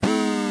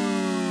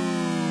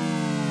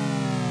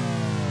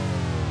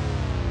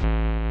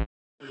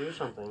do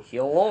something.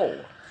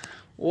 Hello.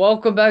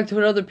 Welcome back to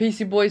another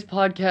PC Boys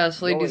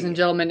podcast, ladies and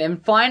gentlemen.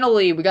 And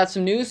finally, we got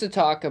some news to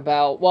talk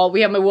about. Well,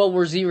 we have my World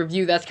War Z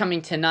review. That's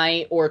coming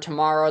tonight or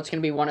tomorrow. It's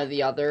going to be one or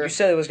the other. You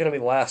said it was going to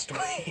be last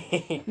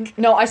week.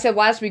 No, I said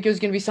last week it was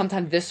going to be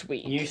sometime this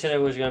week. You said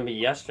it was going to be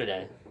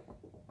yesterday.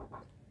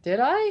 Did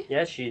I?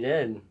 Yes, you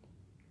did.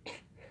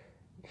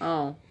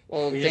 Oh,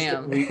 well,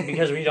 damn.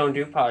 Because we don't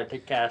do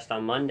podcast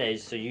on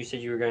Mondays, so you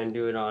said you were going to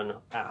do it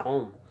at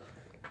home.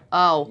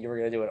 Oh. You were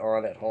going to do it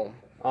on at home.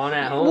 On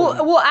at home.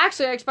 Well,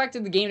 actually, I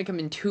expected the game to come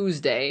in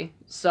Tuesday,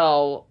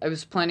 so I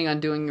was planning on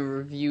doing a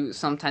review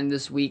sometime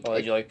this week. Oh,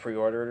 did you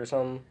pre-order it or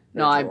something?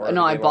 No,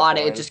 I bought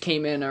it. It just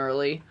came in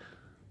earlier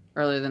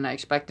than I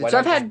expected. So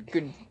I've had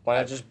good. Why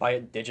not just buy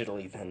it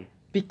digitally then?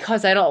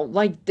 Because I don't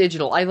like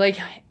digital. I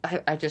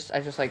just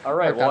like. All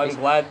right. Well, copies.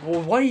 I'm glad.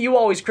 Well, why are you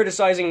always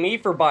criticizing me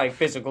for buying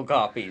physical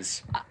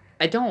copies?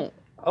 I don't.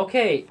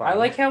 Okay, Fine. I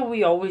like how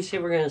we always say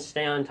we're going to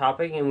stay on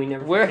topic and we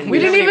never... We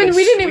didn't even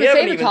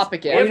say the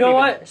topic yet. Well, you know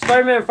what?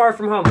 Spider-Man Far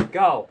From Home,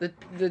 go.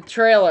 The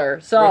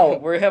trailer. So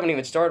we haven't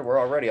even started. We're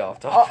already off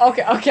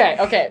topic.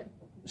 Okay.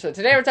 So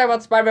today we're talking about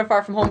the Spider-Man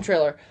Far From Home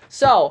trailer.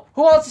 So,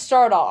 who wants to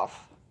start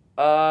off?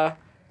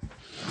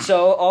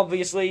 So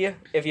obviously,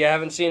 if you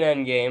haven't seen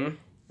Endgame...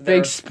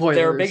 Big spoilers.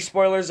 There are big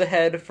spoilers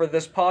ahead for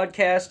this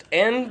podcast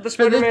and the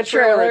Spider-Man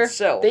trailer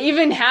itself. They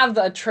even have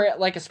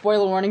a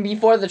spoiler warning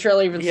before the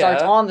trailer even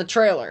starts on the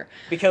trailer.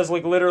 Because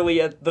literally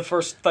at the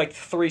first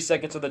 3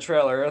 seconds of the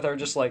trailer, they're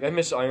just like, "I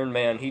miss Iron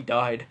Man. He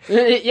died."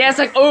 Yeah, it's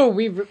like, oh,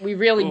 we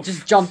really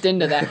just jumped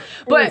into that.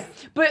 But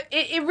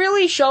it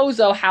really shows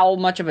though how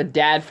much of a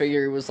dad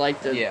figure he was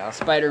like to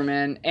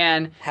Spider-Man,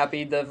 and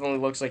Happy definitely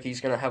looks like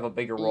he's gonna have a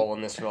bigger role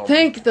in this film.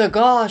 Thank the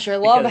gosh, I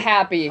love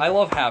Happy. I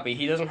love Happy.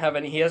 He hasn't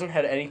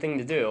had anything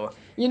to do.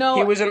 You know,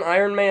 he was in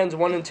Iron Man's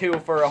 1 and 2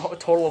 for a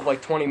total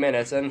of 20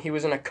 minutes, and he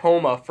was in a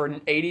coma for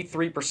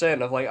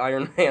 83% of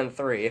Iron Man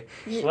 3.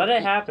 Let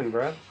it happen,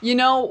 bro. You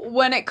know,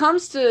 when it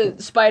comes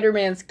to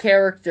Spider-Man's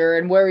character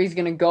and where he's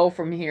gonna go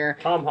from here,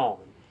 Tom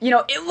Holland. You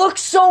know, it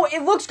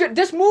looks good.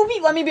 This movie,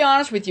 let me be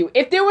honest with you,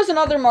 if there was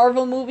another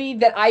Marvel movie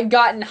that I've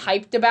gotten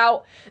hyped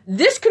about,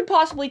 this could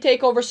possibly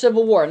take over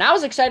Civil War. And I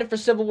was excited for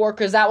Civil War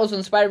because that was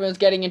when Spider-Man was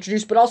getting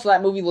introduced, but also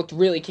that movie looked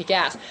really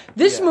kick-ass.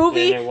 This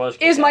movie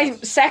is my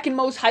second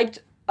most hyped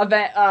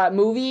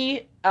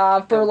movie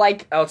for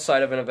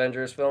outside of an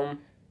Avengers film?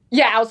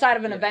 Yeah, outside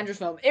of an Avengers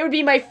film. It would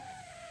be my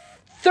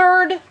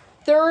third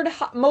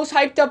most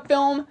hyped up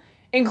film,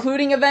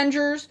 including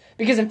Avengers,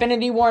 because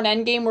Infinity War and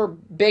Endgame were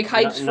big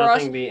hypes for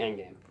us. Nothing beat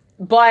Endgame.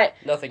 But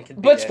nothing could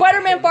beat But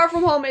Spider-Man Far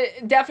From Home,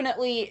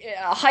 definitely,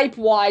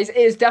 hype-wise,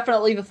 is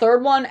definitely the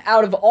third one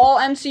out of all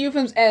MCU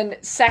films, and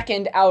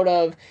second out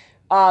of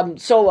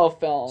solo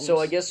films. So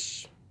I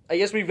guess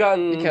we've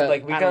gotten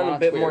a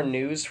bit more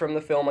news from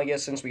the film, I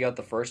guess, since we got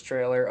the first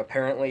trailer.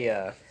 Apparently,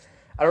 I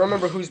don't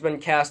remember who's been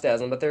cast as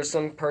him, but there's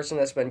some person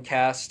that's been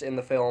cast in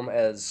the film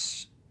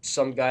as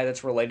some guy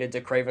that's related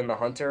to Kraven the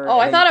Hunter. Oh,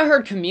 I thought I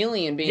heard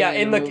Chameleon being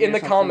in the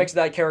comics,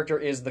 that character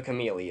is the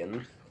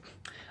Chameleon.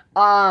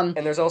 And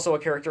there's also a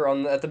character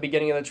at the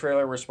beginning of the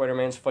trailer where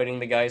Spider-Man's fighting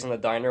the guys in the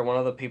diner. One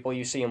of the people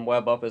you see him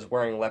web up is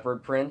wearing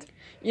leopard print.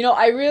 You know,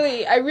 I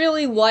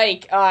really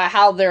like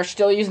how they're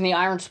still using the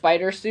Iron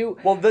Spider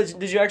suit. Well,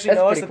 did you actually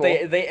notice that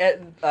cool.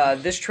 they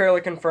this trailer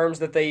confirms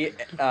that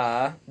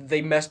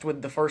they messed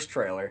with the first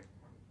trailer?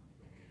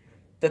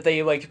 That they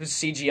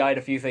CGI'd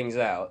a few things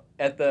out.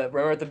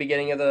 Remember at the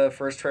beginning of the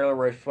first trailer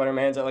where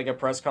Spider-Man's at a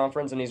press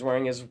conference and he's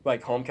wearing his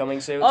homecoming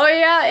suit? Oh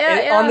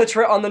yeah.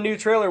 On the new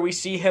trailer we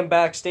see him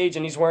backstage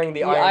and he's wearing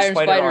the Iron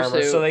Spider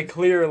armor. Suit. So they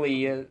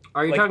clearly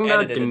are you talking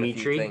about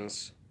Dimitri?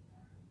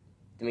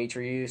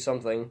 Dimitri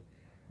something.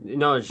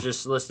 No, it's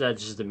just listed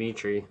as just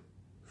Dimitri.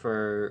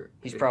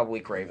 He's probably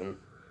Kraven.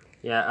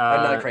 Yeah,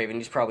 not Kraven.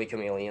 He's probably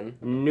Chameleon.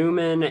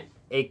 Newman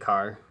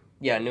Akar.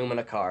 Yeah, Newman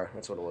Akar.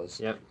 That's what it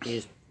was. Yep,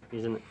 he's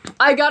in.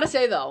 I gotta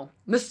say though,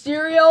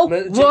 Mysterio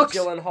looks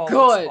good.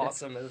 Looks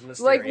awesome as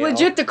Mysterio.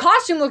 Legit, the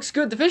costume looks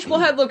good. The fishbowl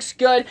head looks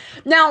good.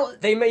 Now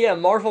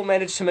Marvel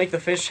managed to make the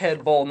fish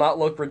head bowl not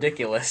look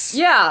ridiculous.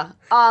 Yeah.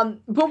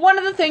 But one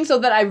of the things though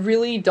that I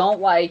really don't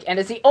like, and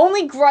it's the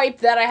only gripe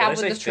that I have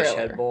with the trailer. Fish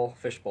head bowl,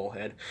 fishbowl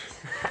head.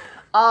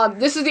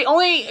 This is the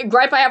only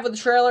gripe I have with the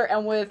trailer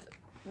and with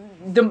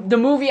the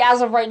movie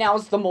as of right now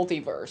is the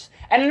multiverse.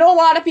 And I know a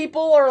lot of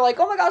people are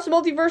like, oh my gosh, the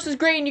multiverse is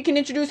great and you can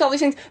introduce all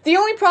these things. The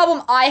only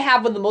problem I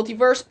have with the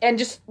multiverse, and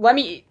just let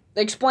me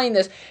explain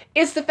this,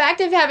 is the fact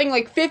of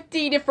having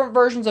 50 different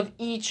versions of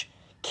each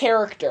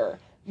character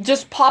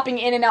just popping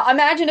in and out.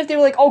 Imagine if they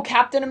were like, oh,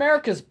 Captain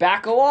America's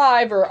back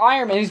alive, or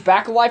Iron Man is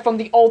back alive from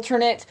the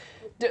alternate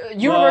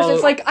universe.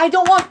 It's I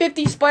don't want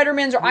 50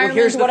 Spider-Mans or Iron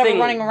Mans or whatever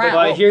running around.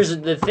 But here's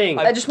the thing.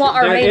 I just want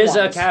our main ones.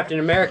 There is a Captain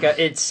America.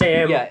 It's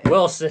Sam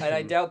Wilson. And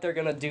I doubt they're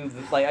gonna do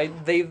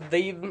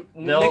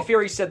Nick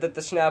Fury said that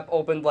the snap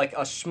opened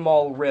a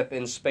small rip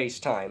in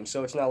space-time,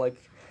 so it's not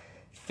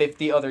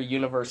 50 other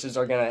universes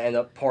are gonna end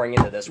up pouring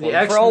into this one.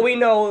 For all we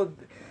know,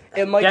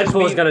 It might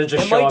Deadpool's gonna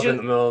just it show might up in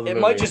the middle of the It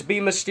movie. might just be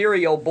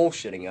Mysterio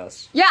bullshitting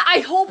us. Yeah, I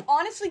hope.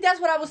 Honestly,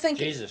 that's what I was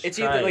thinking. Jesus It's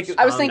Christ, either, like,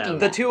 I was calm thinking down.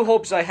 The two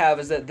hopes I have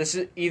is that this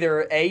is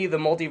either A, the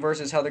multiverse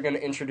is how they're going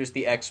to introduce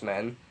the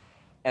X-Men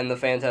and the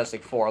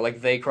Fantastic Four. Like,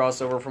 they cross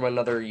over from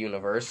another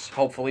universe.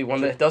 Hopefully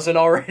one that doesn't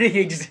already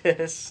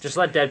exist. Just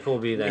let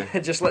Deadpool be there.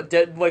 Just let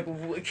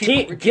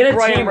keep Get a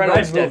Ryan Team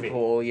Reynolds Red movie.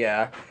 Deadpool,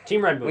 yeah.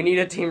 Team Red movie. We need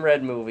a Team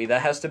Red movie.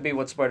 That has to be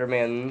what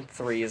Spider-Man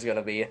 3 is going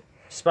to be.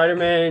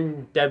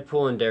 Spider-Man,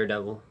 Deadpool, and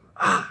Daredevil.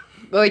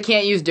 Well, they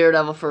can't use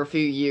Daredevil for a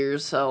few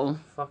years, so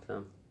Fuck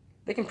them.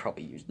 They can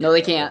probably use no,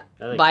 they can't.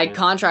 No, they By can't.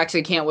 contracts,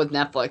 they can't with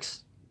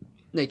Netflix.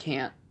 They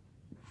can't.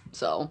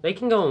 So They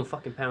can go and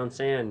fucking pound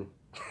sand.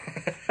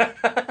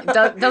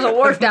 it doesn't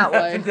work that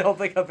way. I don't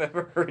think I've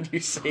ever heard you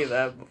say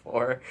that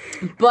before.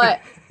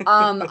 But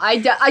I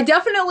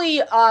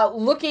definitely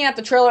looking at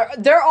the trailer,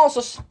 they're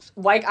also,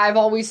 like I've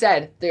always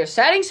said, they're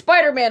setting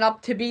Spider-Man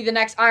up to be the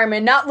next Iron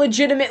Man, not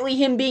legitimately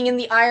him being in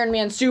the Iron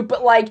Man suit,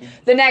 but like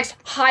the next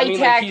high I mean,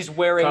 tech. like, he's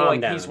wearing Calm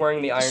like down. he's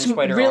wearing the Iron Sm-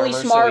 Spider really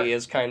armor, smart. so he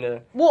is kind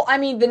of. Well, I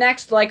mean the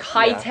next like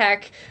high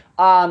tech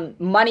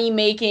money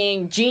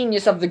making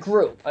genius of the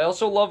group. I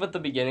also love at the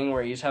beginning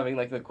where he's having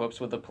like the quips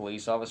with the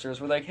police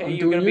officers. We're like, "Hey, I'm you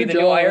doing gonna be your the new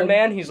job." Iron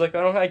Man?" He's like,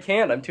 I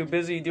can't. I'm too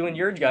busy doing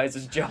your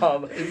guys'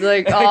 job." It's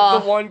like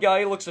the one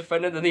guy looks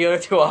offended, and the other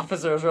two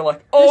officers are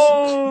like,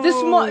 "Oh,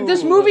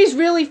 this movie's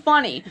really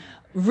funny.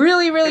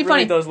 Really It really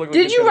funny. does look like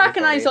Did it's you gonna be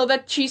recognize funny. though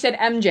that she said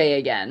MJ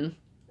again?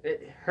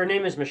 Her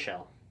name is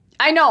Michelle.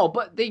 I know,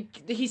 but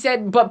he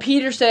said, but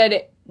Peter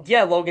said,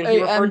 Yeah, Logan. He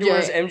Hey, referred to her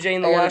as MJ. MJ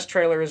in the I gotta- last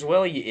trailer as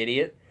well. You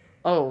idiot.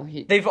 oh,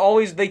 They've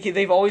always Gosh,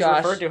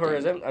 referred to her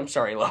as. I'm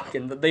sorry,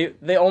 Logan.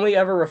 They only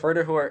ever refer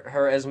to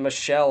her as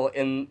Michelle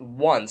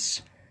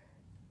once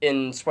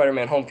in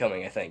Spider-Man: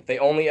 Homecoming. I think they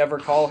only ever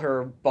call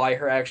her by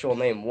her actual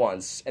name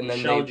once, and then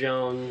Michelle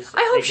Jones.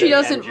 I hope she aka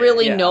doesn't MJ.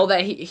 really Yeah. know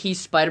that he's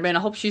Spider-Man. I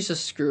hope she's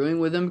just screwing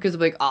with him because I'm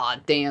like, ah,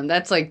 damn,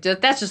 that's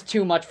just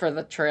too much for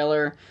the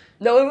trailer.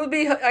 No, it would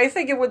be. I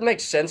think it would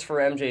make sense for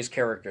MJ's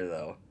character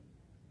though.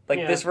 Like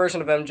Yeah. this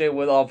version of MJ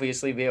would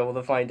obviously be able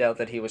to find out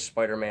that he was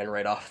Spider-Man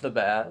right off the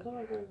bat.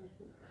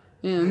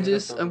 Yeah,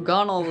 I'm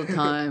gone all the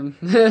time.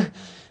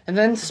 And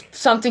then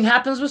something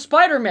happens with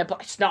Spider-Man,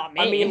 but it's not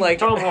me. I mean, like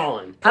Tom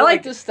Holland. I like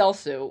like- the stealth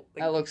suit.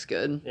 That looks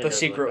good. It the does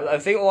secret. look I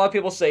think a lot of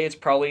people say it's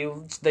probably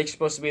they're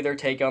supposed to be their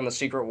take on the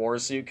Secret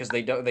Wars suit because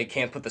they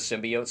can't put the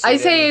symbiote suit I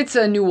say in. it's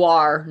a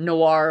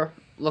noir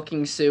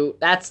looking suit.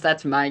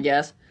 That's my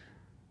guess.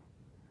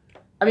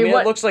 I mean, it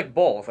what? looks like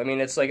both. I mean,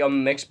 it's like a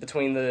mix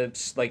between the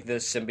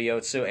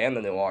symbiote suit and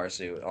the noir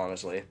suit.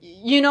 Honestly,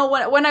 You know,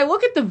 when I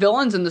look at the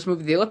villains in this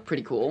movie, they look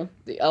pretty cool.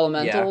 The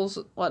elementals,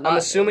 whatnot. I'm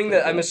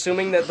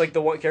assuming that like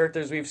the what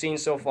characters we've seen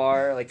so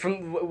far, like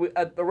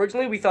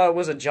originally we thought it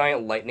was a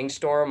giant lightning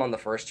storm on the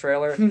first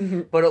trailer,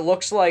 but it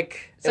looks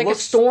like It's like a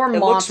storm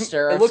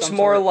monster It of looks some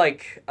more sort.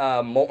 like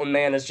Molten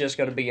Man is just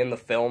going to be in the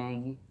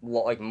film,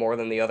 like more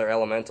than the other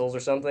elementals or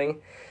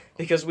something.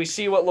 Because we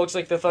see what looks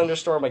like the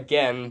thunderstorm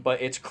again, but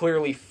it's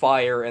clearly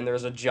fire, and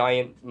there's a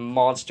giant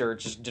monster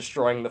just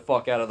destroying the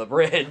fuck out of the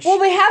bridge. Well,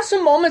 they have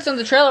some moments in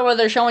the trailer where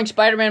they're showing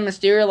Spider-Man and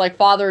Mysterio like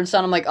father and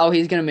son. I'm like, oh,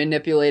 he's gonna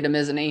manipulate him,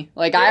 isn't he?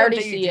 Like, I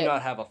already see do it.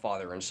 not have a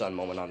father and son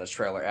moment on this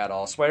trailer at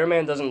all.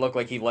 Spider-Man doesn't look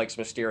like he likes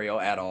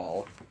Mysterio at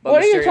all. But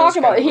What are you Mysterio's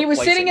talking kind about? of He was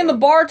replacing sitting in the him.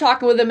 bar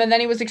talking with him, and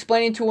then he was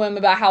explaining to him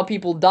about how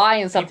people die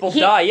and stuff. People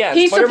die, yeah.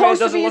 He's Spider-Man supposed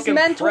to doesn't be look his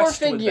mentor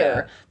impressed with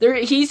figure. that.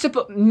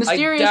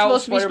 Mysterio's doubt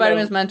supposed to be Spider-Man-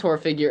 Spider-Man's mentor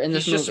figure in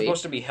this He's just movie.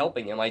 supposed to be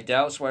helping him. I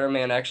doubt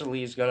Spider-Man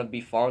actually is going to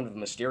be fond of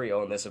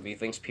Mysterio in this if he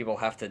thinks people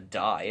have to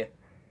die.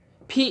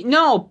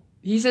 No,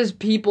 he says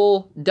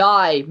people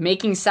die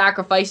making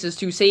sacrifices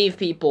to save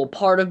people.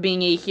 Part of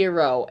being a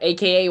hero,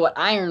 aka what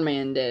Iron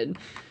Man did.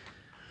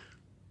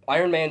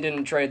 Iron Man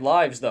didn't trade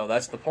lives, though.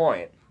 That's the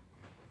point.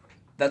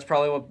 That's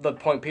probably what the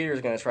point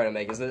Peter's going to try to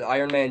make, is that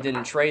Iron Man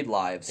didn't trade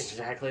lives.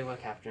 Exactly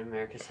what Captain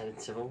America said in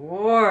Civil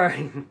War.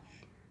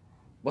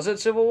 Was it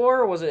Civil War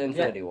or was it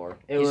Infinity War?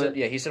 it was-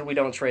 He said we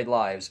don't trade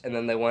lives, and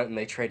then they went and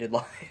they traded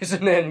lives in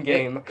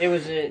Endgame. It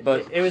was in,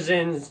 But- it was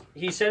in.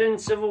 He said it in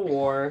Civil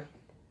War.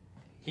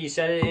 He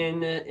said it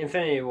in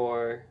Infinity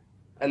War.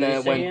 And then Did it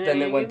he say went. in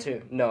Then it Endgame? went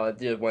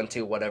to it went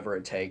to whatever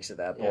it takes at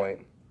that Yeah. point.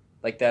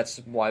 Like that's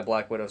why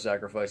Black Widow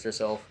sacrificed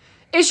herself.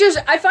 It's just,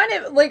 I find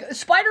it, like,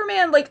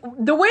 Spider-Man, like,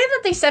 the way that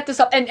they set this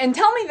up, and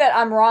tell me that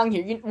I'm wrong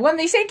here. When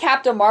they say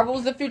Captain Marvel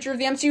is the future of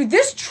the MCU,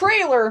 this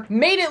trailer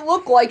made it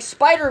look like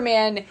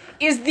Spider-Man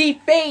is the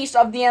face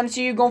of the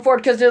MCU going forward,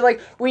 because they're like,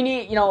 we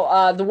need,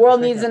 the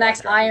world needs the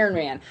next Iron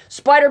Man.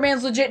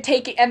 Spider-Man's legit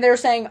taking, and they're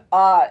saying,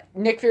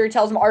 Nick Fury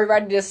tells them, are you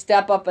ready to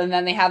step up? And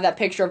then they have that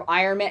picture of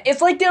Iron Man.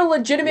 It's like they're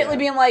legitimately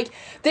being like,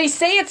 they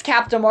say it's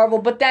Captain Marvel,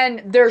 but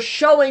then they're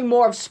showing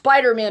more of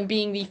Spider-Man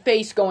being the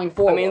face going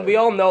forward. I mean, we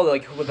all know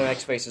like who the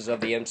next faces of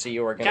the MCU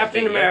are going to be.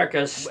 Captain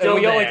America's still and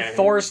we all there. like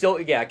Thor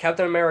still. Yeah,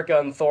 Captain America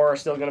and Thor are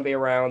still going to be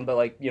around, but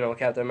like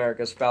Captain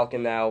America's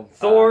Falcon now.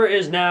 Thor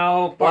is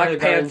now part Black of the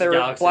Guardians of the Panther,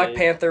 Galaxy. Black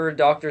Panther,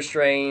 Doctor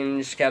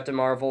Strange, Captain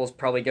Marvel is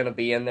probably going to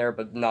be in there,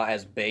 but not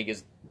as big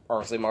as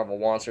honestly Marvel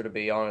wants her to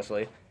be.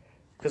 Honestly,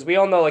 Because we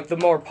all know, like, the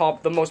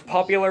most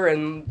popular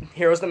and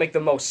heroes that make the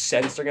most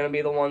sense are going to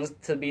be the ones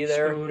to be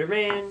there.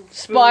 Spooderman.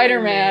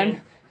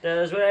 Spider-Man.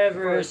 Does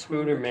whatever a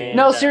Spooderman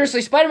No, does.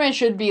 seriously, Spider-Man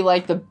should be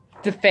like the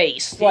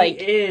face. He Like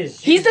is.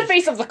 he's the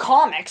face of the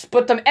comics,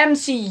 but the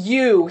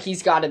MCU,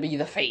 he's got to be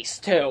the face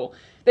too.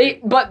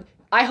 But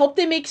I hope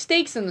they make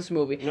stakes in this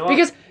movie You know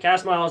because what?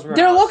 Cast Miles Morales.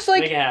 there looks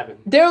like- Make it happen.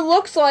 there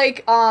looks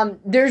like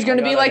there's going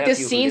to God, be I'd like have this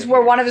you scenes forgive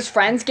where me. one of his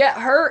friends get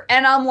hurt,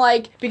 and I'm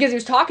like, because he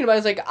was talking about it,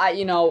 he's like,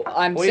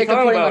 I'm What are you sick of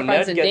talking putting about? my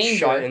friends Ned in gets danger.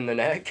 shot in the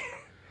neck.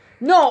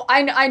 No,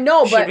 I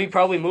know, Should but we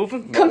probably move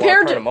him?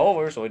 compared Turn to- him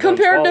over so he doesn't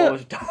compared swallow to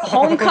his dog.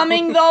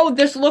 Homecoming, though,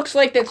 this looks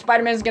like that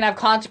Spider-Man's gonna have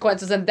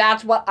consequences, and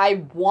that's what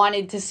I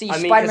wanted to see. I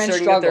mean, Spider-Man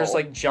considering struggle. that there's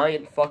like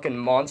giant fucking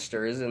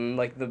monsters in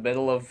like the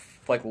middle of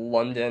like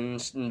London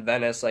and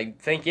Venice, I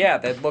think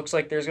that looks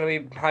like there's gonna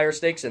be higher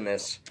stakes in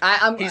this.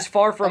 I'm He's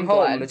far from I'm home.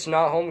 glad. It's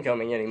not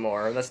Homecoming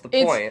anymore. That's the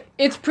point.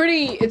 It's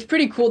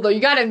pretty cool though.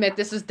 You gotta admit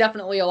this is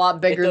definitely a lot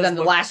bigger does than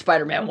the look- last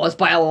Spider-Man was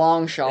by a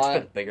long It's shot.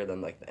 been bigger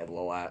than like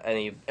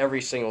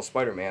every single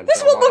Spider-Man.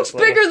 This film, one looks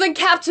honestly. bigger than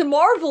Captain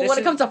Marvel This when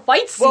it is- comes to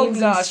fight Well, scenes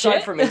no, and aside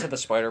shit. from Into the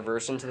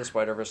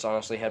Spider-Verse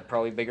honestly had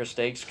probably bigger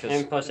stakes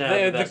And plus it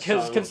had the best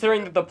song.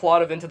 considering that the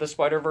plot of Into the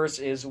Spider-Verse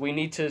is we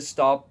need to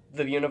stop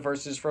the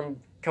universes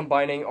from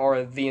combining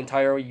or the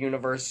entire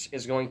universe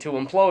is going to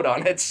implode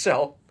on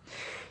itself.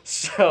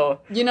 So,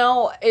 You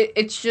know,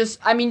 it's just.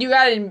 I mean, you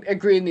gotta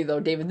agree with me though,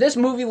 David. This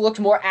movie looks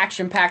more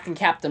action-packed than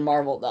Captain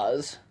Marvel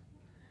does.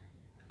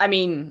 I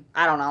mean,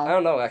 I don't know. I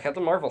don't know,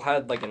 Captain Marvel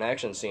had like an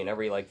action scene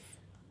every like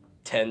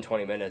 10,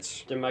 20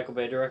 minutes. Did Michael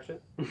Bay direct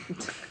it? I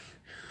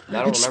don't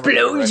remember.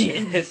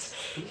 Explosions.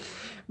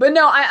 But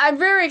no, I'm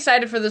very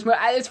excited for this movie.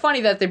 It's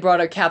funny that they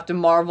brought up Captain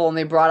Marvel and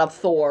they brought up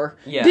Thor.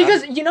 Yeah.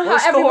 Because you know how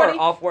Where's everybody.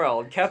 Thor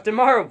off-world? Captain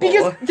Marvel.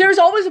 Because there's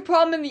always a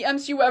problem in the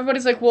MCU.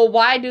 Everybody's like, well,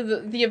 why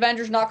do the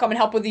Avengers not come and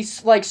help with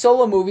these like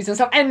solo movies and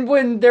stuff? And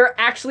when they're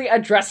actually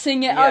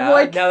addressing it, I'm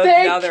like, now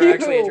thank they're you.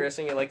 actually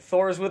addressing it. Like,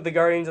 Thor's with the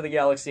Guardians of the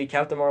Galaxy,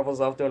 Captain Marvel's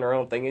off doing her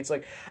own thing. It's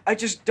like, I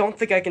just don't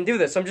think I can do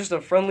this. I'm just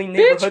a friendly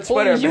neighborhood please,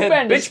 Spider-Man. you've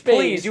been to Bitch, space.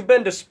 please, you've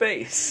been to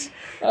space.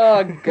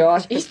 Oh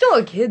gosh, he's still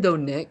a kid though,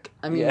 Nick.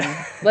 I mean,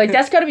 Yeah. like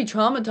that's got to be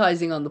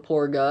traumatizing on the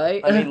poor guy.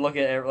 I mean, look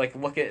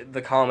at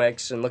the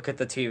comics and look at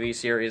the TV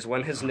series.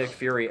 When has Nick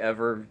Fury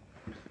ever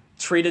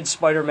treated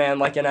Spider-Man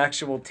like an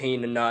actual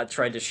teen and not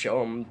tried to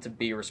show him to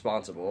be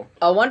responsible?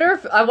 I wonder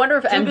if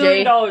 $2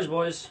 billion, MJ.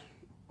 boys.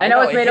 I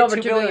know it's it made hit over $2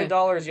 $2 billion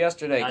billion.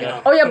 yesterday. I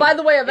know. Oh yeah, by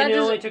the way, And it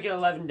Avengers. only took it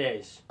 11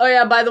 days. Oh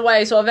yeah, by the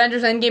way, so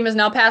Avengers Endgame is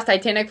now past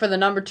Titanic for the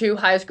number 2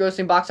 highest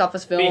grossing box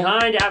office film.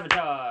 Behind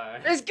Avatar.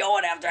 It's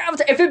going after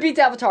Avatar. If it beats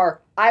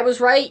Avatar, I was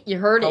right. You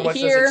heard How it much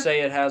here. does it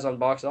say it has on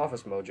Box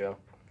Office Mojo?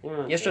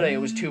 Yeah. Yesterday it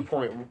was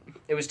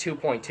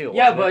 2.2.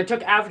 Yeah, wasn't but it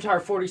took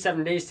Avatar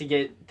 47 days to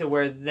get to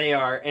where they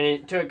are, and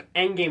it took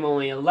Endgame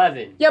only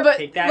 11. Yeah, but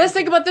Take that let's into-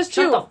 think about this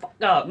Shut too. the fuck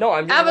up. No,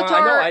 I'm just, Avatar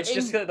I know. It's in-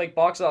 just that like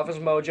Box Office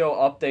Mojo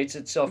updates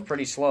itself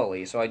pretty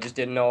slowly, so I just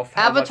didn't know if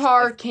how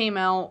Avatar much, came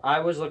out. I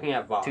was looking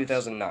at Vox.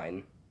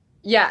 2009.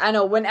 Yeah, I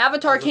know. When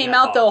Avatar I was looking came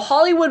at out, though, Vox.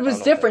 Hollywood I was don't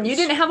know different. if You it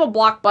was- didn't have a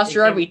blockbuster It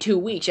came- every 2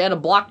 weeks. You had a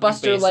You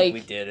blockbuster basically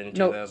like did in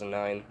no-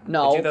 2009.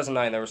 No. In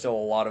 2009, there were still a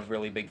lot of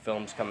really big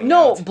films coming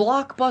no out.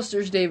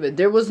 blockbusters, David.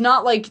 There was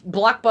not like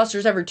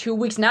blockbusters every 2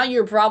 weeks. Now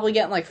you're probably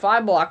getting like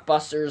 5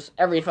 blockbusters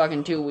every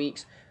fucking 2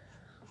 weeks.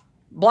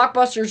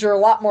 Blockbusters are a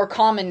lot more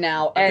common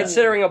now, and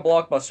Considering a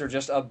blockbuster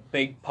just a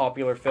big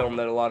popular film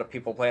that a lot of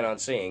people plan on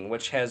seeing,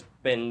 which has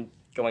been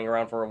going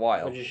around for a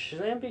while. Would you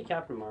Shazam be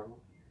Captain Marvel?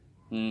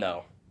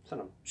 No. Son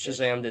of a bitch.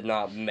 Shazam did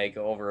not make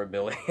over $1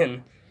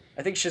 billion.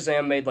 I think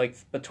Shazam made like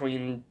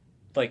between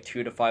like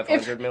 2 to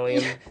 500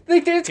 million.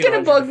 like, it's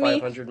gonna 200 bug to me.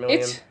 500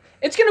 million.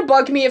 It's gonna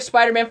bug me if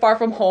Spider-Man: Far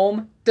From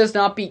Home does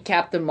not beat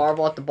Captain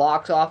Marvel at the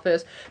box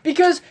office,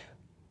 because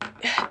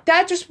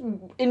that just,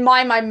 in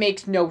my mind,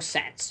 makes no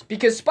sense.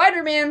 Because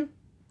Spider-Man,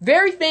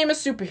 very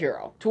famous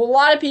superhero to a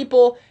lot of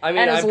people, I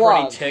mean, and is I'm pretty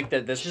loved. ticked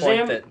at this Shazam-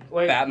 point that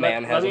wait, Batman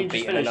let me hasn't just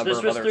beaten a finish. number This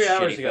of was other 3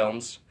 hours shitty ago.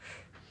 films.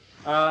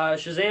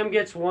 Shazam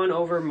gets one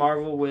over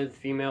Marvel with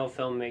female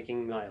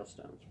filmmaking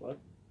milestones. What?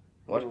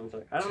 What? Hold on a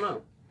sec. I don't know.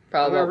 I'm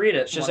Probably. gonna read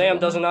it.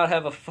 Shazam does not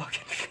have a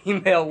fucking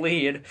female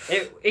lead.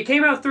 It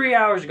came out 3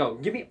 hours ago.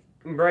 Give me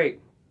a break.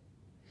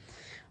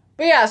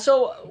 But yeah,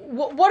 so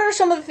what are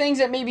some of the things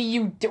that maybe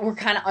you were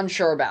kind of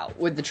unsure about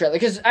with the trailer?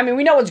 Because I mean,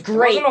 we know it's There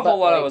great. wasn't a but, whole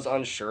lot I like, was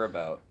unsure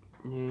about,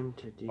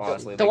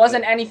 honestly. there Like,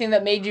 wasn't anything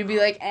that made you be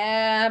like,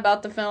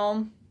 about the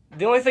film.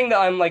 The only thing that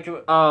I'm like,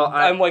 Oh,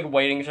 I'm like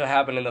waiting to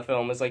happen in the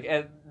film is like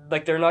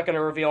they're not going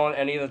to reveal on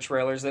any of the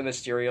trailers that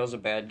Mysterio's a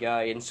bad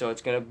guy, and so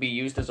it's going to be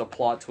used as a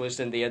plot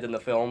twist in the end of the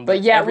film. But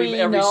that yeah, every we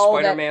every know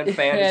Spider-Man that-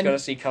 fan is going to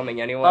see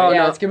coming anyway. Oh,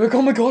 yeah, no. it's gonna be like,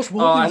 oh my gosh,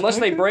 what? Unless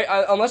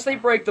they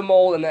break the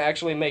mold and they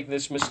actually make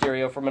this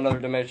Mysterio from another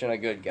dimension a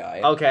good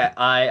guy. Okay,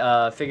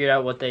 I figured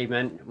out what they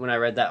meant when I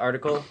read that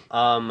article.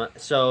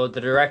 So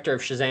the director of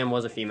Shazam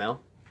was a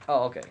female,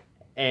 Oh, okay.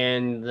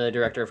 and the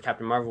director of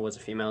Captain Marvel was a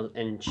female,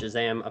 and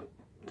Shazam,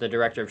 the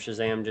director of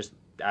Shazam just,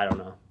 I don't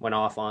know, went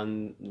off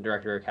on the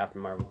director of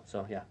Captain Marvel.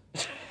 So yeah.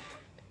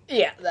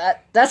 Yeah,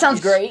 that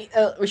sounds great.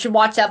 We should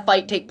watch that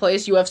fight take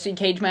place. UFC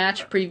cage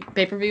match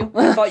pay-per-view.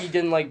 I thought you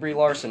didn't like Brie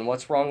Larson.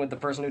 What's wrong with the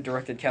person who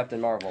directed Captain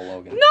Marvel,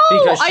 Logan? No,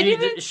 Because I she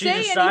didn't she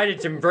say decided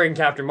to bring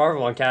Captain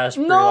Marvel on cast.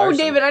 Brie No, Larson.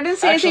 David, I didn't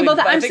say Actually, anything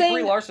about that. I I'm think saying,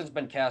 Brie Larson's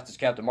been cast as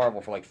Captain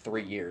Marvel for like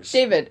 3 years.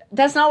 David,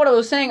 that's not what I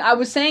was saying. I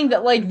was saying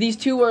that like these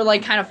two were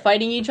like kind of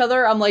fighting each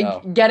other. I'm like,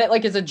 Oh. get it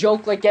like as a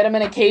joke, like get them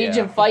in a cage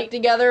Yeah. and fight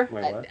together.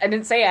 Wait, what? I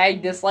didn't say I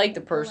dislike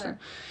the person.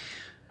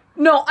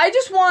 No, I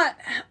just want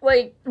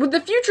like with the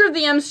future of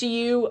the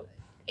MCU.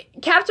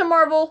 Captain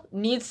Marvel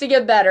needs to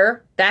get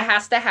better. That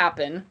has to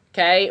happen,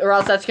 okay? Or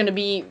else that's going to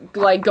be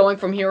like going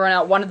from here on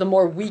out one of the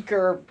more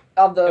weaker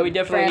of the We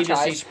definitely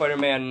franchise. need to see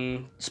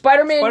Spider-Man.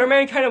 Spider-Man.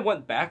 Spider-Man kind of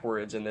went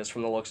backwards in this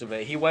from the looks of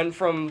it. He went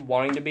from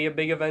wanting to be a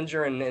big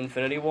Avenger in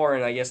Infinity War,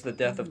 and I guess the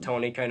death of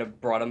Tony kind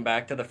of brought him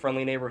back to the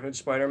friendly neighborhood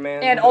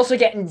Spider-Man. and also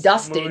getting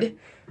dusted.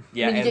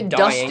 yeah, I mean, and get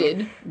dying.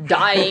 dusted,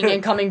 dying,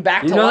 and coming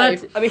back to You know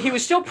life. that- I mean, he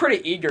was still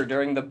pretty eager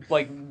during the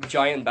like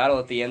giant battle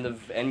at the end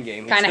of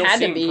Endgame. He Kind of still had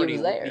to seemed be. He pretty-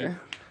 was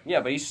there.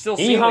 Yeah, but he still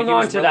He seemed hung like on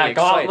was to really that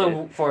gauntlet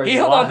excited. for his He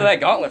held life. on to that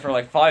gauntlet for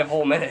like 5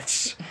 whole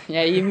minutes.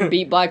 Yeah, he even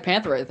beat Black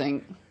Panther, I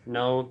think.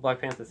 No, Black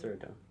Panther threw it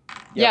down.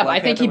 Yeah, but I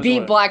Black think Panther he was beat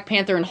one. Black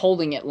Panther in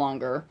holding it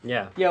longer.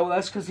 Yeah. Yeah, well,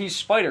 that's because he's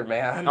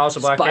Spider-Man. Also,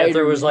 Black Spider-Man.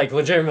 Panther was like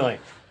legitimately.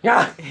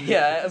 Yeah.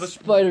 Yeah, it was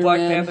Spider-Man. Black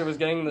Panther was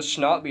getting the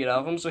snot beat out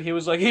of him, so he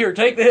was like, "Here,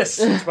 take this."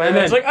 And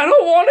Spider-Man's then- like, "I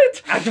don't want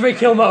it." Activate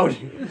kill mode.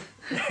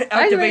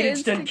 Activate it's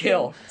instant the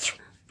kill.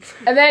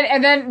 And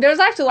then there's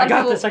actually a lot I got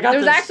of people. this, I got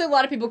there's this. actually a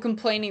lot of people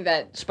complaining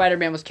that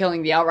Spider-Man was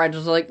killing the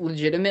Outriders. Like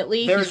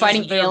legitimately, They're he's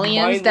fighting just- they're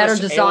aliens that are mindless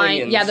designed.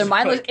 aliens. Yeah, they're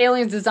mindless Like-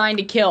 aliens designed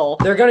to kill.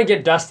 They're gonna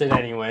get dusted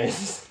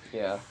anyways.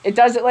 Yeah. It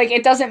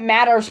doesn't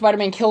matter if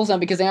Spider-Man kills them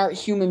because they aren't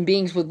human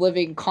beings with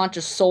living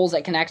conscious souls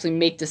that can actually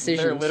make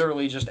decisions. They're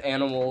literally just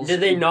animals. Did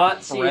they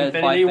not see bred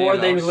by Infinity War?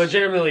 They Thanos.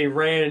 legitimately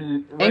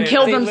ran And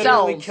killed They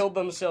themselves. literally killed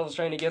themselves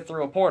trying to get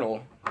through a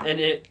portal. and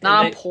it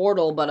Not and a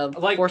portal, but a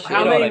like force how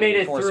field. know many what I made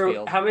mean, it force through?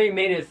 field. How many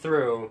made it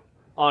through?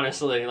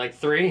 Honestly, like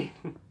 3.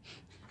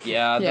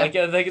 Yeah,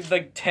 Yeah.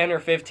 like 10 or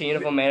 15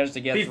 of them managed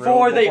to get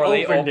Before through they before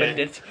they opened opened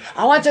it. it.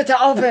 I want you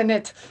to open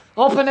it.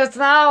 Open it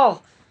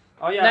now.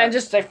 Oh yeah. And then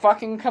just they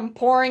fucking come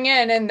pouring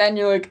in, and then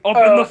you're like,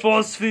 Open the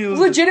force field.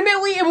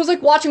 Legitimately, it was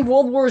like watching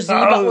World War Z,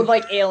 Oh. but with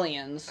like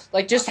aliens.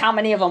 Like just how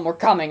many of them were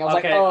coming. I was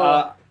okay.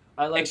 like,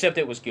 I like. Except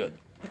it was good.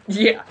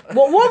 yeah.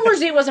 Well, World War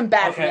Z wasn't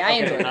bad for me. I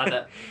okay, enjoyed not it.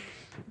 that.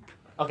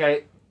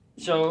 Okay,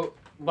 so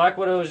Black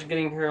Widow is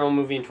getting her own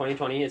movie in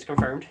 2020. It's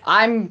confirmed.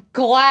 I'm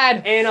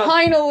glad. And,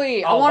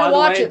 finally, I oh, want by to the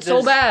watch way, it so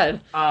this-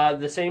 bad.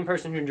 The same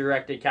person who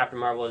directed Captain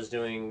Marvel is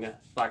doing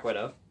Black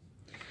Widow.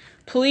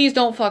 Please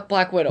don't fuck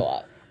Black Widow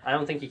up. I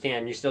don't think you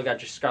can. You still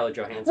got your Scarlett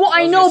Johansson. Well,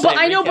 I was know, gonna but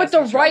say, I know, but the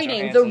recasting Scarlett writing,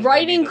 Johansson's the gonna be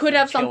writing the could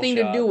have kill something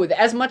shot. to do with it.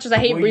 As much as I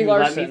hate Will Brie you let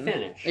me Larson,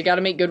 finish? they got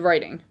to make good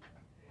writing.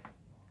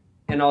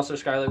 And also,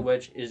 Scarlet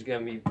Witch is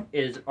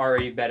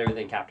already better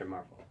than Captain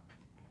Marvel.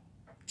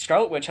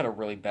 Scarlet Witch had a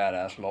really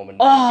badass moment in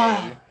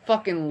Oh, the game.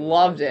 fucking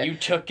loved it. You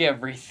took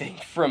everything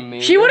from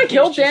me. She would have He's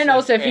killed just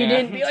Thanos like, if he "Eh."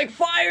 didn't be like,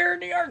 fire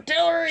the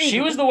artillery!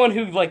 She was the one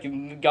who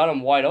like got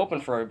him wide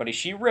open for everybody.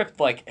 She ripped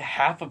like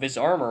half of his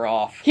armor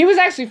off. He was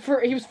actually,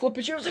 he was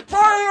flipping. She was like,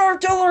 fire the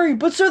artillery!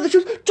 But sir, the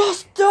truth,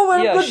 just do it,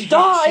 I'm gonna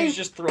die! she's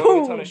just throwing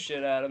a ton Boom. of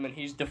shit at him, and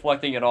he's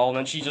deflecting it all. And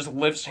then she just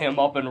lifts him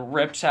up and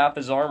rips half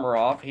his armor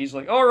off. He's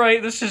like, "All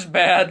right, this is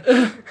bad."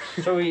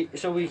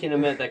 So we can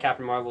admit that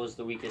Captain Marvel is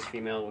the weakest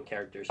female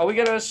character. Are we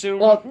gonna assume?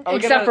 Well, are we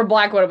except gonna- for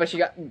Black Widow, but she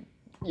got,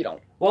 you know,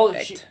 Well,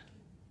 picked.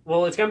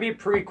 well, it's gonna be a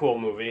prequel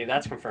movie.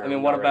 That's confirmed. I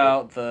mean, what already.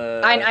 about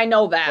the? I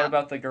know What that.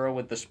 about the girl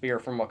with the spear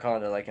from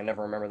Wakanda? Like, I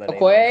never remember the name.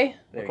 Okoye?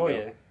 There you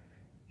Okoye? go.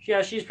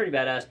 Yeah, she's pretty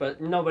badass, but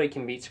nobody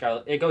can beat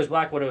Scarlet. It goes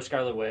Black Widow,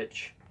 Scarlet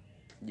Witch.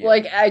 Yeah.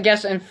 Like, I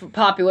guess, and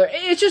popular.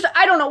 It's just,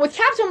 I don't know. With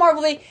Captain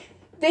Marvel, they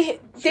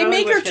Scarlet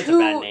make her Witch gets a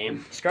bad too.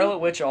 name. Scarlet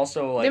Witch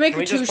also like. They make can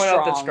we her just too point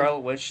out that strong. Scarlet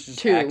Witch's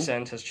Too.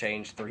 accent has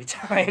changed 3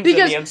 times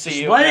Because- in the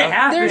MCU. Let now. it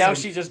happen. Now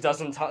she just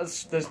doesn't.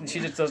 She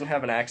just doesn't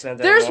have an accent.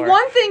 There's anymore.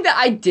 one thing that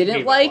I didn't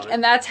Leave up like, on it.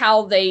 and that's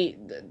how they,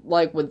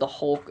 like, with the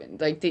Hulk.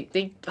 Like,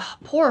 they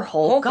poor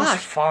Hulk. Hulk was Gosh.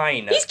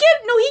 fine. He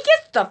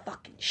gets the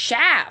fucking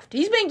shaft.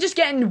 He's been just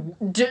getting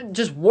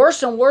just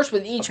worse and worse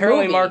with each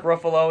Apparently, movie. Mark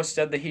Ruffalo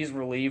said that he's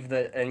relieved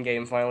that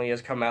Endgame finally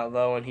has come out,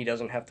 though, and he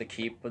doesn't have to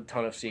keep a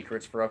ton of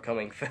secrets for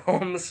upcoming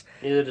films.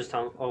 Neither does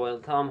Tom. Oh well,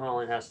 Tom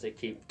Holland has to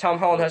keep. Tom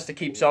Holland has to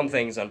keep some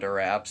things under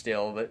wraps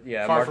still, but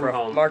yeah, Far from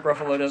home. Mark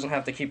Ruffalo doesn't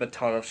have to keep a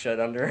ton of shit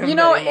under him You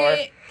know, anymore.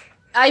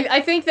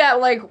 I think that,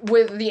 like,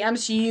 with the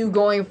MCU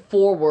going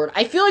forward,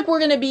 I feel like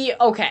we're gonna be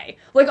okay.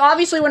 Like,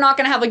 obviously, we're not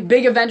gonna have, like,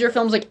 big Avenger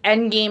films like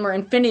Endgame or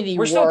Infinity We're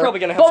War. still probably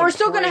gonna have but some we're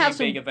still gonna pretty have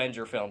some big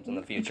Avenger films in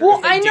the future. Well,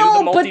 If they I do know,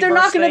 the but they're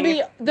not multiverse gonna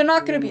thing- they're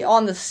not gonna be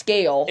on the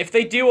scale. If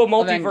they do a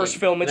Endgame. multiverse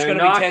film, it's They're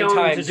gonna be not 10 going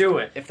times. to do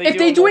it. If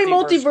they do a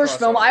multiverse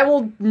film, I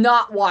will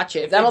not watch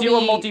it. If That'll they do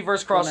be a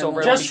multiverse crossover,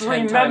 it'll Just be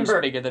 10 remember- times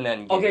bigger than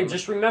Endgame. Okay,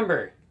 just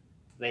remember,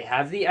 they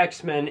have the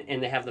X-Men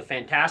and they have the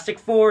Fantastic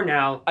Four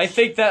now. I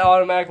think that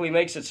automatically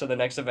makes it so the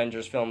next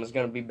Avengers film is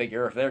going to be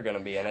bigger if they're going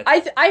to be in it.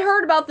 I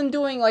heard about them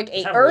doing like a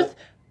Is that Earth.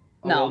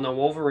 well, no,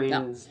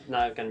 Wolverine's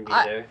not going to be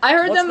there. I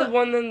heard What's them. the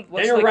one then?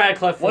 What's, Daniel like,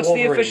 Radcliffe for what's the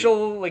Wolverine.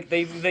 official, like,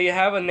 they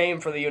have a name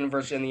for the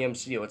universe in the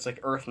MCU. It's like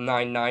Earth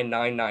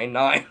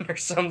 99999 or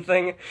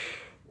something.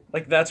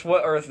 Like, that's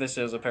what Earth this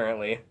is,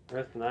 apparently.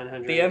 Earth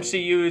 900. The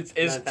MCU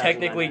is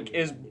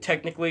 9,900.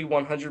 technically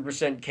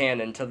 100%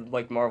 canon to,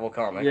 like, Marvel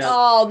Comics. Yeah.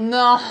 Oh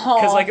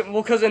no!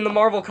 Because in the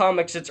Marvel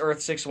Comics, it's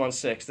Earth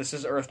 616. This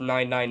is Earth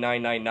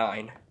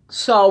 99999.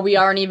 So we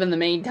aren't even the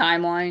main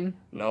timeline.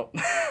 Nope.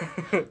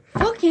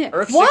 Fucking.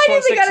 Earth Why do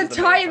they 616 gotta is the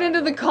tie main it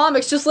into the timeline.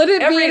 comics? Just let it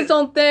be its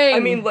own thing. I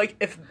mean, like,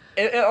 if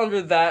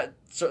under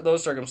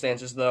those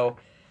circumstances, though,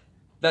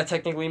 that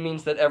technically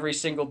means that every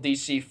single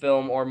DC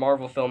film or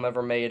Marvel film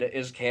ever made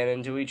is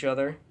canon to each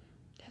other.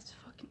 That's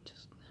fucking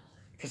just.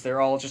 Because they're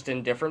all just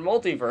in different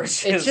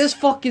multiverses. It's just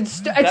fucking.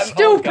 It's oh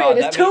stupid. God,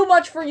 It's too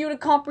much for you to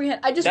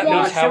comprehend. I just that No, want.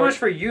 means it's too Howard- much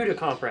for you to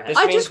comprehend. This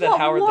I means just that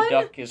want Howard one- the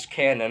Duck is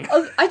canon.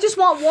 I just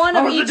want one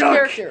of Howard the each Duck.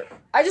 character.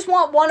 I just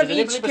want one of Does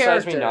each anybody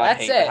besides me character. not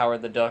That's hate it. the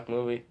Howard the Duck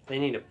movie? They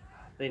need to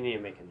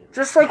make a new.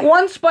 Just like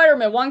one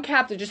Spider-Man, one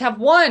Captain. Just have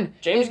one.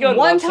 James in Gunn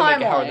one loves to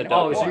make a Howard the timeline. Duck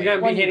Oh, so you're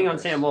gonna One be hating on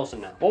universe. Sam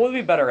Wilson now? What would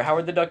be better,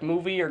 Howard the Duck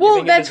movie or Well,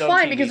 giving him that's his own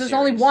fine TV because there's series?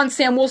 only one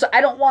Sam Wilson.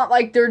 I don't want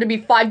like there to be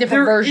 5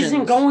 different There versions.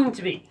 isn't going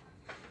to be.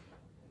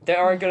 They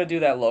aren't going to do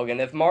that, Logan.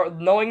 If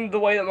knowing the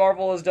way that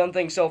Marvel has done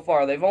things so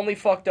far, they've only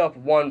fucked up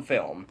one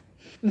film.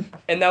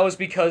 And that was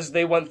because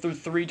they went through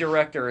 3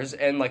 directors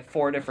and like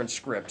 4 different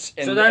scripts.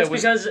 And So that's it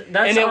was, because that's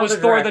and it how was the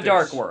Thor: The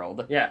directors- Dark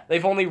World. Yeah.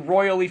 They've only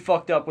royally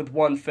fucked up with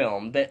one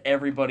film that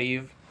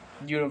everybody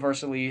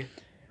universally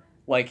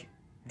like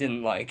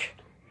didn't like.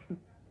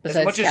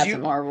 Besides much as Captain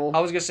you- Marvel. I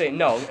was gonna say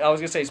no. I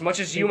was gonna say as much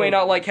as you may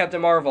not like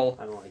Captain Marvel,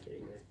 I don't like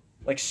it either.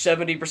 like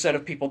 70%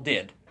 of people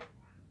did.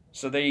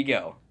 So there you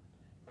go.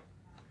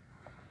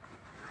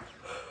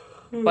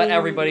 But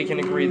everybody can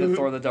agree that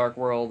Thor: The Dark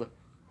World,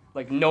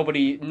 like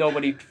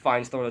nobody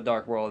finds Thor: The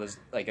Dark World as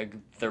like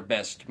their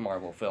best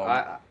Marvel film.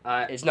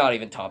 I It's not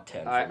even top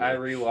 10. For I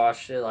me.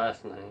 rewatched it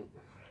last night.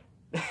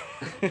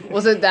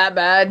 Was it that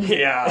bad?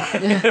 Yeah.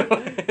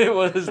 It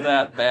was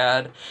that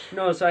bad.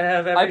 No, so I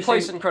have every. I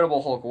place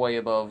Incredible Hulk way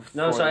above.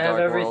 No, Thor: so The I have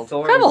Dark every World. Thor.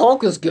 Incredible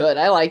Hulk was good.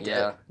 I liked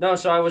Yeah. it. No,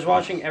 so I was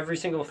watching every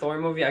single Thor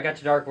movie. I got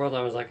to Dark World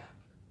and I was like,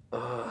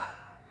 Ugh.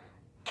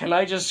 Can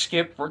I just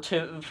skip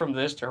from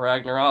this to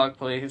Ragnarok,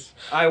 please?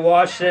 I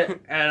watched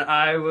it and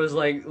I was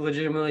like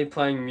legitimately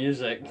playing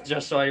music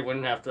just so I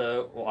wouldn't have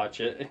to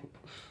watch it.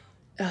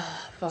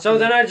 So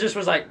then I just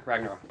was like,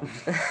 Ragnarok.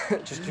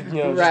 Just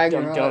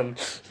Ragnarok. done.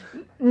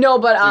 No,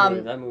 but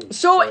Dude, that movie was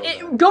So,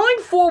 bad. going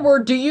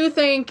forward, do you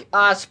think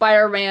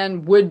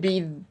Spider-Man would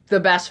be the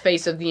best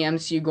face of the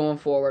MCU going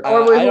forward, or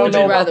I who don't would know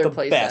you about rather the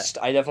place best.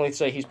 I definitely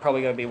say he's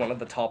probably going to be one of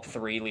the top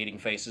 3 leading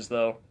faces,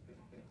 though.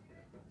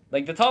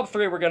 Like the top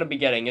 3 we're going to be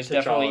getting is T'Challa.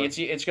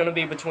 definitely it's going to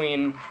be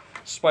between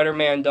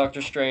Spider-Man,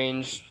 Doctor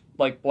Strange,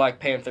 like Black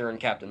Panther, and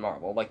Captain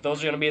Marvel. Like those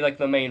are going to be like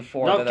the main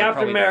 4 No, that are Captain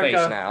probably the America.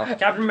 face now.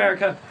 Captain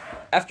America.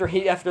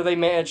 After they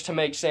manage to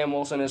make Sam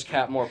Wilson as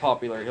Cap more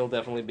popular, he'll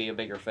definitely be a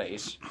bigger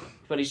face.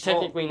 But he's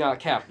technically not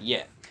Cap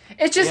yet.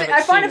 It's just, We haven't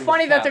I find seen it him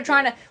funny as that they're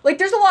trying to, like,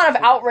 there's a lot of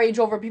outrage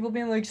over people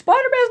being like,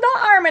 Spider-Man's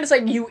not Iron Man. It's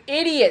like, you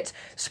idiots.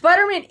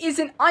 Spider-Man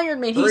isn't Iron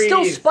Man. He's still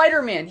Breathe.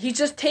 Spider-Man. He's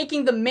just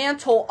taking the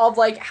mantle of,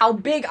 like, how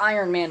big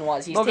Iron Man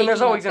was. He's Logan, taking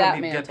there's always up that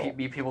going to mantle.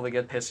 be people that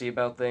get pissy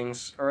about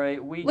things. All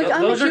right, Like,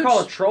 I'm Those a are huge-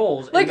 called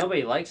trolls and like-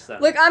 nobody likes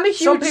them. Like, I'm a huge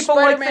Some people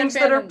like Spider-Man things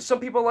fan. that are. Some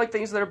people like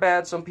things that are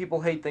bad. Some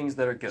people hate things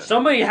that are good.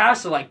 Somebody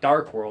has to like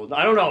Dark World.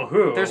 I don't know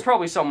who. There's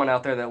probably someone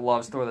out there that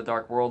loves Thor: The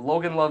Dark World.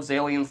 Logan loves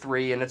Alien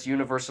 3, and it's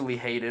universally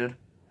hated.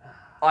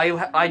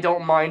 I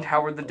don't mind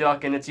Howard the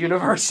Duck, and it's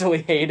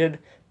universally hated.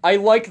 I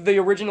like the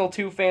original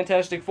 2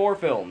 Fantastic Four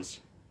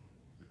films.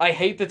 I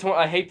hate the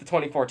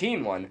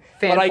 2014 one,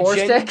 Fan but Four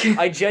Stick?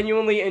 I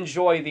genuinely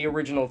enjoy the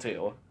original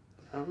 2.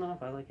 I don't know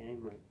if I like any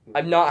of my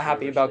I'm not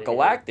happy about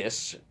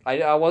Galactus.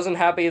 I wasn't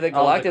happy that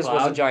Oh, the Galactus was a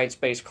cloud? giant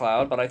space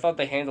cloud, but I thought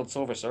they handled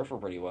Silver Surfer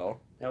pretty well.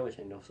 I always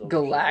say no.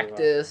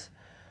 Galactus.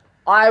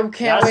 I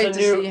can't wait to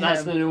see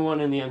That's him. the new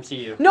one in the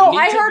MCU. No, We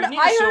need I to- heard. we need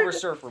a I Silver heard.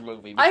 Surfer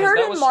movie I because heard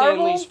that in was Marvel-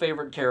 Stan Lee's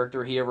favorite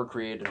character he ever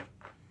created.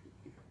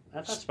 I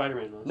thought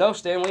Spider-Man was. No,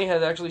 Stan Lee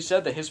had actually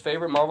said that his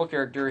favorite Marvel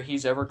character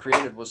he's ever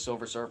created was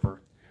Silver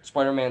Surfer.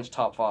 Spider-Man's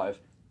top 5.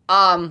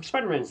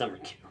 Spider-Man's number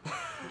 2.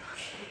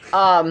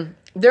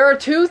 There are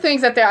 2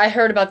 things that I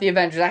heard about the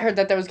Avengers. I heard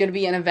that there was going to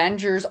be an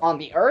Avengers on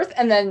the Earth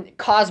and then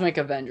Cosmic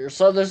Avengers.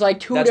 So there's like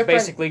 2 That's different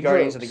basically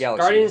Guardians of the groups.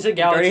 Galaxy. Guardians of the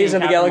Galaxy Guardians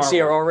and of the Captain Galaxy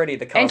Marvel. are already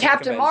the Cosmic And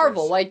Captain Avengers.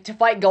 Marvel, like to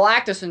fight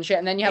Galactus and shit.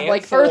 And then you have And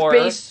like Thor.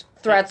 Earth-based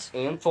threats.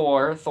 And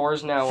Thor.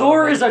 Thor's now...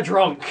 Thor is a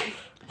drunk.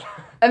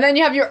 And then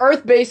you have your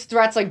Earth-based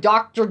threats like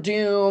Doctor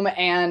Doom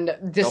and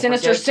the Don't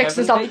Sinister forget Six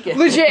and Kevin stuff. Bacon.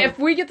 Legit, if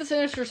we get the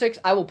Sinister Six,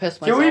 I will piss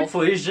Can we myself.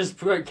 please just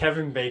put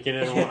Kevin Bacon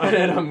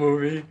in a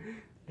movie?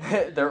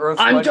 Their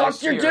Earth's I'm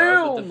mightiest Dr.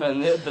 heroes Doom!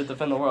 that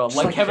defend the world. Just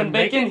Like like Kevin Kevin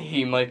Bacon, Bacon?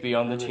 he might be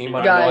on the team.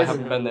 I Guys,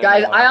 haven't been there.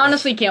 Guys, in a I while.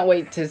 honestly can't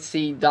wait to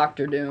see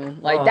Doctor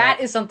Doom. Like, that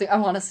is something I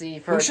want to see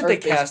for Who an should they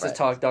Earth-based cast as threat.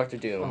 talk Dr.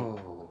 Doom?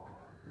 Oh.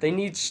 They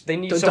need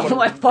Don't someone.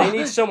 let They Paul-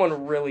 need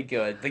someone really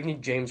good. They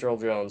need James Earl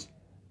Jones.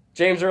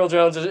 James Earl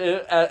Jones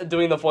is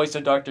doing the voice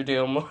of Doctor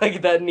Doom.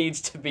 Like, that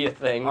needs to be a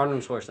thing.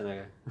 Arnold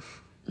Schwarzenegger.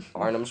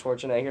 Arnold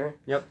Schwarzenegger?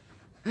 Yep.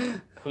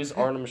 Who's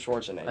Arnold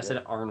Schwarzenegger? I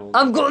said Arnold.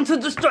 I'm going to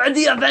destroy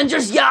the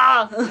Avengers,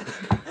 yeah!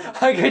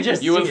 I could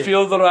just You will see it.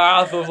 feel the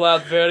wrath of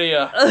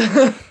Latveria.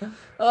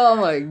 Oh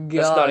my god.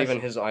 That's not even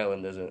his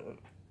island, is it?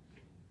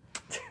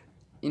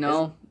 You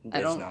know, It's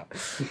I don't. not.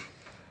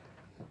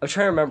 I'm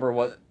trying to remember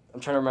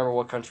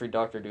what country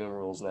Doctor Doom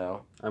rules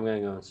now. I'm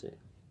gonna go and see.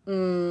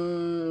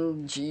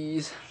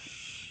 Jeez.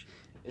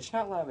 It's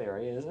not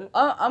Latveria, is it?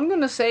 I'm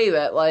gonna say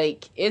that,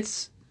 like,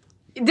 it's.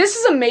 This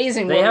is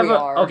amazing They where have we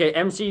are. okay.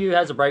 MCU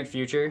has a bright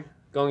future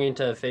going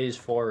into Phase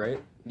 4,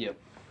 right? Yep.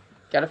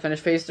 Gotta finish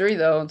Phase 3,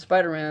 though, in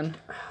Spider-Man.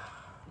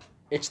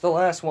 It's the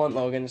last one,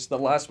 Logan. It's the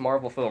last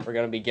Marvel film we're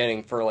gonna be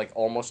getting for like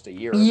almost a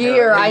year. I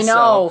apparently,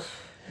 know.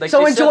 Like,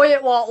 So they enjoy said,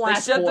 it while it They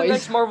lasts, said the boys.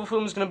 next Marvel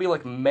film is gonna be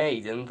like May,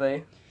 didn't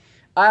they?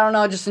 I don't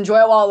know, just enjoy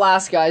it while it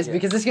lasts, guys, Yeah.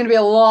 because it's gonna be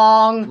a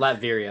long...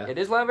 Latveria. It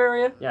is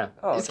Latveria? Yeah.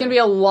 Oh, It's gonna be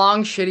a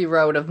long, shitty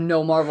road of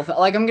no Marvel film.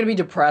 Like, I'm gonna be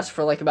depressed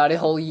for, like, about a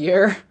whole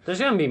year. There's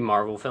gonna be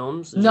Marvel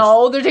films. It's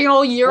No, they're taking a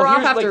whole year Well, off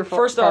here's, after like,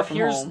 first Far off, From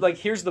here's Home.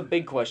 here's the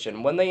big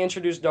question: when they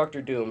introduce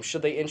Doctor Doom,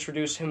 should they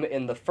introduce him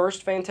in the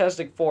first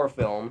Fantastic Four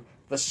film,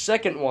 the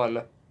second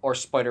one, or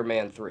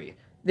Spider-Man 3?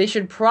 They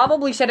should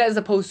probably set it as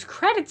a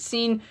post-credits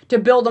scene to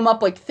build him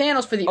up like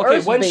Thanos for the Okay,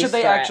 Earth. when should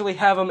they actually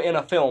have him in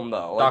a film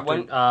though?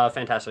 Like, Doctor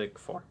Fantastic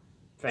Four.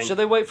 should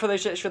they wait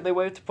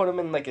to put him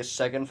in like his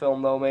second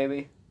film though?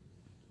 Maybe.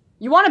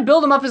 You want to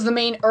build him up as the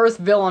main Earth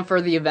villain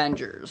for the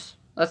Avengers.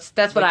 That's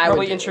what I would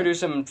probably do.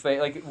 introduce him in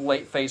like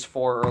late Phase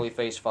 4, early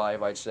Phase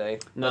 5. I'd say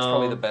that's No.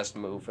 probably the best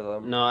move for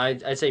them. No,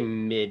 I'd say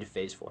mid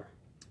Phase 4.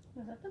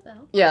 Was that the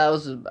bell? Yeah, that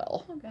was his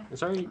bell. Okay.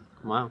 It's already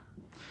wow.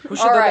 Who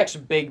should All the right. next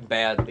big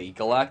bad be?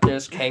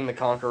 Galactus, Kang the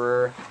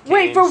Conqueror.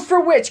 Wait, Kings? for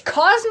which?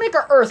 Cosmic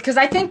or Earth? Because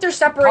I think they're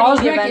separating the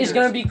Cosmic Avengers. is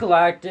gonna be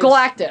Galactus.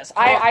 Galactus.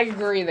 I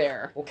agree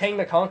there. Well, Kang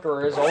the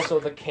Conqueror is also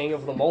the king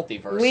of the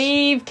multiverse.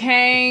 Leave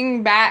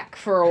Kang back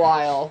for a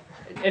while.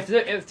 If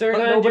they're But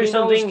gonna do nobody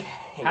something, knows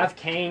Kang. have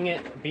Kang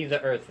be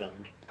the Earth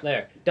villain.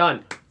 There,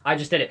 done. I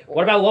just did it.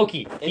 What about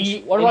Loki?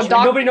 What about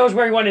Nobody knows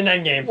where he went in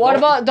Endgame. What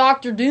about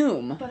Doctor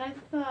Doom? But I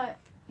thought.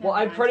 Well,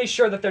 I'm pretty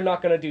sure that they're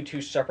not going to do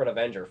two separate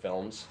Avenger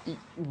films.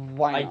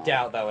 Why I not?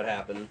 doubt that would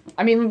happen.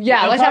 I mean,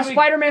 yeah, They'll let's have probably-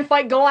 Spider-Man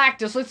fight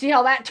Galactus. Let's see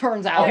how that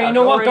turns out. Okay, Yeah, you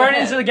know go what? right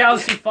Guardians ahead. of the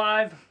Galaxy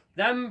 5.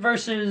 Them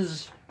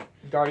versus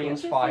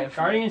Guardians 5.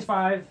 Guardians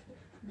 5.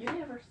 You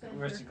never said.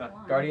 Where's first the gun?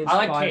 line. Guardians I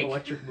like 5 cake.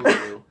 Electric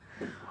Boogaloo.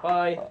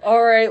 Bye.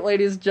 All right,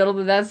 ladies and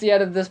gentlemen, that's the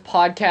end of this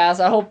podcast.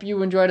 I hope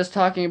you enjoyed us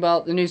talking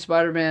about the new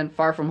Spider-Man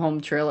Far From Home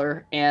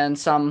trailer and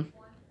some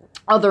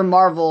other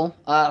Marvel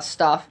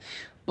stuff.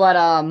 But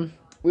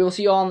we will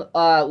see you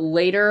all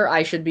later.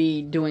 I should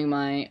be doing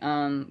my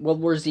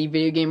World War Z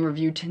video game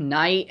review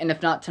tonight, and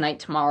if not tonight,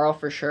 tomorrow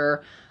for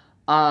sure.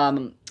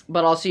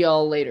 But I'll see you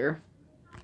all later.